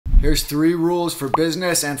Here's 3 rules for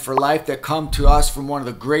business and for life that come to us from one of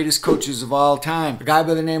the greatest coaches of all time, a guy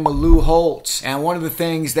by the name of Lou Holtz. And one of the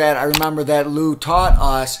things that I remember that Lou taught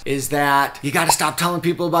us is that you got to stop telling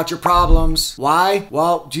people about your problems. Why?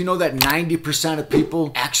 Well, do you know that 90% of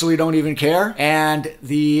people actually don't even care? And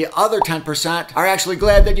the other 10% are actually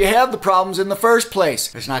glad that you have the problems in the first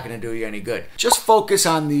place. It's not going to do you any good. Just focus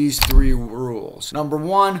on these 3 rules. Number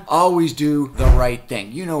 1, always do the right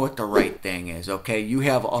thing. You know what the right thing is, okay? You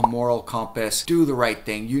have a moral compass. Do the right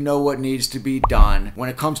thing. You know what needs to be done. When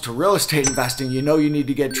it comes to real estate investing, you know you need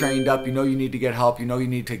to get trained up. You know you need to get help. You know you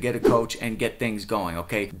need to get a coach and get things going,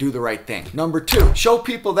 okay? Do the right thing. Number 2, show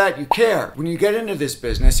people that you care. When you get into this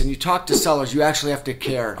business and you talk to sellers, you actually have to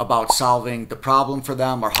care about solving the problem for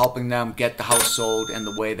them or helping them get the house sold in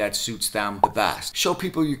the way that suits them the best. Show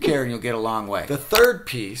people you care and you'll get a long way. The third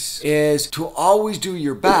piece is to always do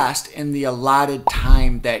your best in the allotted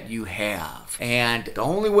time that you have. And the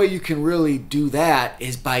only way you can really do that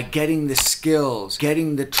is by getting the skills,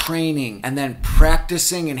 getting the training, and then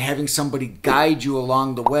practicing and having somebody guide you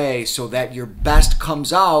along the way so that your best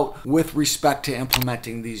comes out with respect to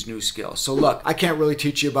implementing these new skills. So look, I can't really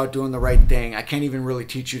teach you about doing the right thing. I can't even really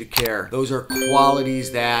teach you to care. Those are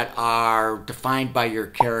qualities that are defined by your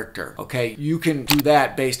character, okay? You can do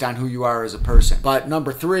that based on who you are as a person. But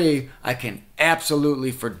number 3, I can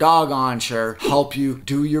absolutely for doggone sure help you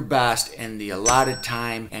do your best in the allotted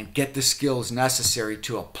time and get the skills necessary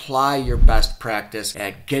to apply your best practice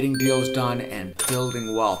at getting deals done and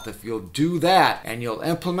building wealth. If you'll do that and you'll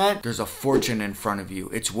implement, there's a fortune in front of you.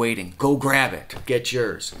 It's waiting. Go grab it. Get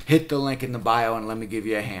yours. Hit the link in the bio and let me give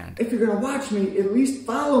you a hand. If you're gonna watch me, at least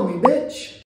follow me, bitch.